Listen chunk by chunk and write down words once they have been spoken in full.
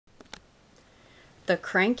The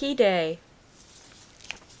Cranky Day.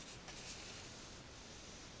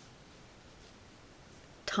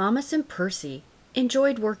 Thomas and Percy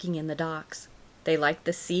enjoyed working in the docks. They liked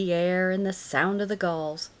the sea air and the sound of the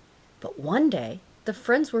gulls. But one day, the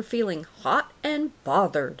friends were feeling hot and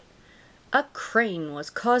bothered. A crane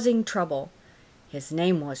was causing trouble. His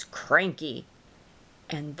name was Cranky,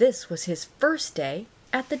 and this was his first day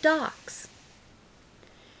at the docks.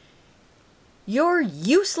 "You're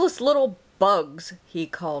useless little bugs," he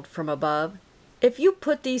called from above. "If you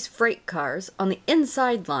put these freight cars on the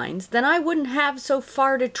inside lines, then I wouldn't have so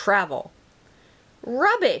far to travel."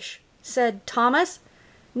 "Rubbish," said Thomas.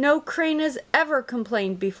 "No crane has ever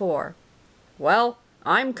complained before." "Well,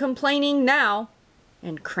 I'm complaining now."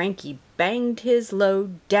 And Cranky banged his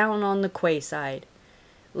load down on the quayside.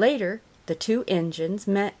 Later, the two engines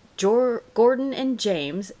met Gordon and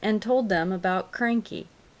James and told them about Cranky.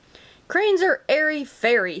 "Cranes are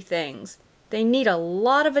airy-fairy things. They need a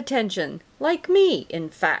lot of attention, like me, in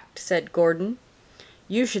fact," said Gordon.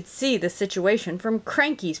 "You should see the situation from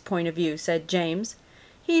Cranky's point of view," said James.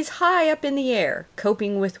 "He's high up in the air,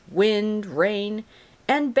 coping with wind, rain,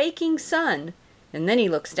 and baking sun, and then he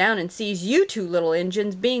looks down and sees you two little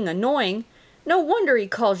engines being annoying. No wonder he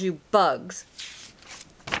calls you bugs."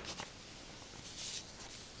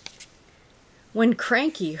 When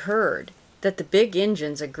Cranky heard that the big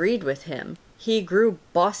engines agreed with him, he grew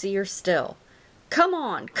bossier still. Come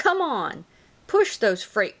on, push those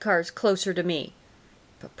freight cars closer to me."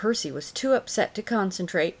 But Percy was too upset to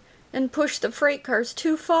concentrate and pushed the freight cars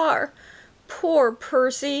too far. Poor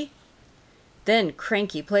Percy! Then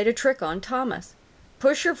Cranky played a trick on Thomas.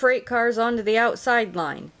 "Push your freight cars onto the outside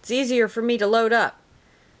line. It's easier for me to load up."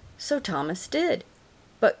 So Thomas did.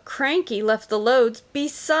 But Cranky left the loads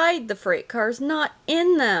beside the freight cars, not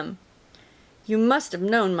in them. "You must have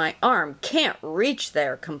known my arm can't reach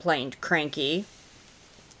there," complained Cranky.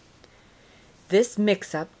 This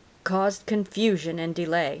mix-up caused confusion and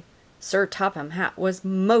delay. Sir Topham Hatt was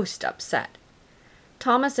most upset.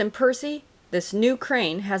 "Thomas and Percy, this new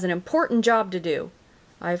crane has an important job to do.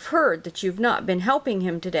 I've heard that you've not been helping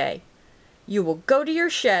him today. You will go to your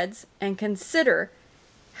sheds and consider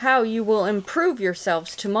how you will improve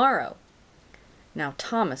yourselves tomorrow." Now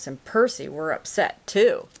Thomas and Percy were upset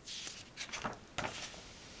too.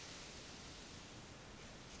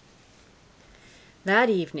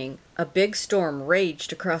 That evening, a big storm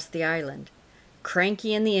raged across the island.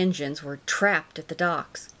 Cranky and the engines were trapped at the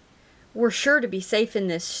docks. "We're sure to be safe in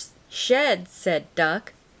this shed," said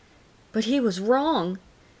Duck. But he was wrong.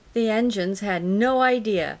 The engines had no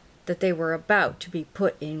idea that they were about to be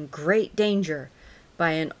put in great danger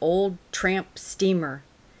by an old tramp steamer.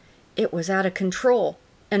 It was out of control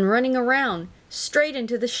and running around straight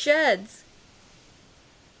into the sheds.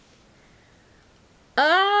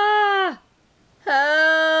 "Ah!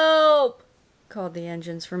 Help!" called the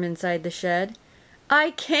engines from inside the shed.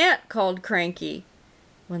 "I can't!" called Cranky.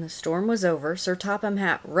 When the storm was over, Sir Topham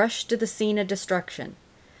Hatt rushed to the scene of destruction.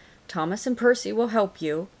 "Thomas and Percy will help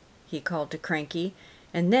you," he called to Cranky,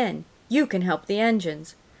 "and then you can help the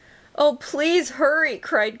engines." "Oh, please hurry!"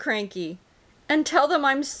 cried Cranky. "And tell them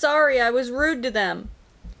I'm sorry I was rude to them."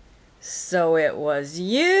 "So it was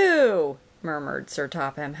you!" murmured Sir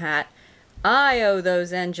Topham Hatt. "I owe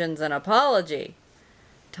those engines an apology."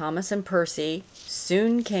 Thomas and Percy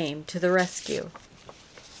soon came to the rescue.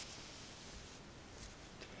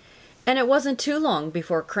 And it wasn't too long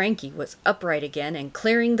before Cranky was upright again and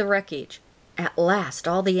clearing the wreckage. At last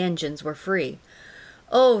all the engines were free.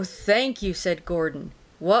 "Oh, thank you," said Gordon.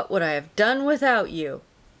 "What would I have done without you?"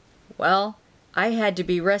 "Well, I had to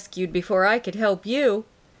be rescued before I could help you,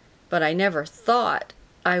 but I never thought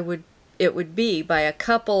it would be by a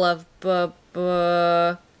couple of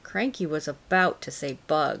Cranky was about to say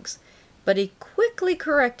bugs, but he quickly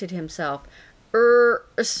corrected himself.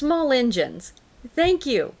 Small engines. Thank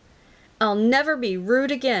you. I'll never be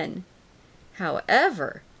rude again.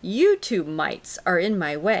 However, you two mites are in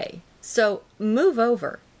my way, so move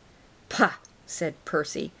over." "Pah!" said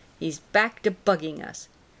Percy. "He's back to bugging us."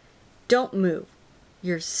 "Don't move.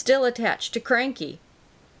 You're still attached to Cranky."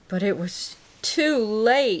 But it was too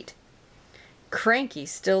late. Cranky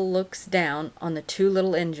still looks down on the two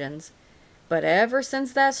little engines, but ever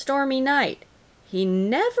since that stormy night, he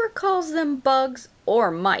never calls them bugs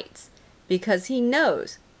or mites, because he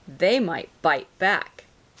knows they might bite back.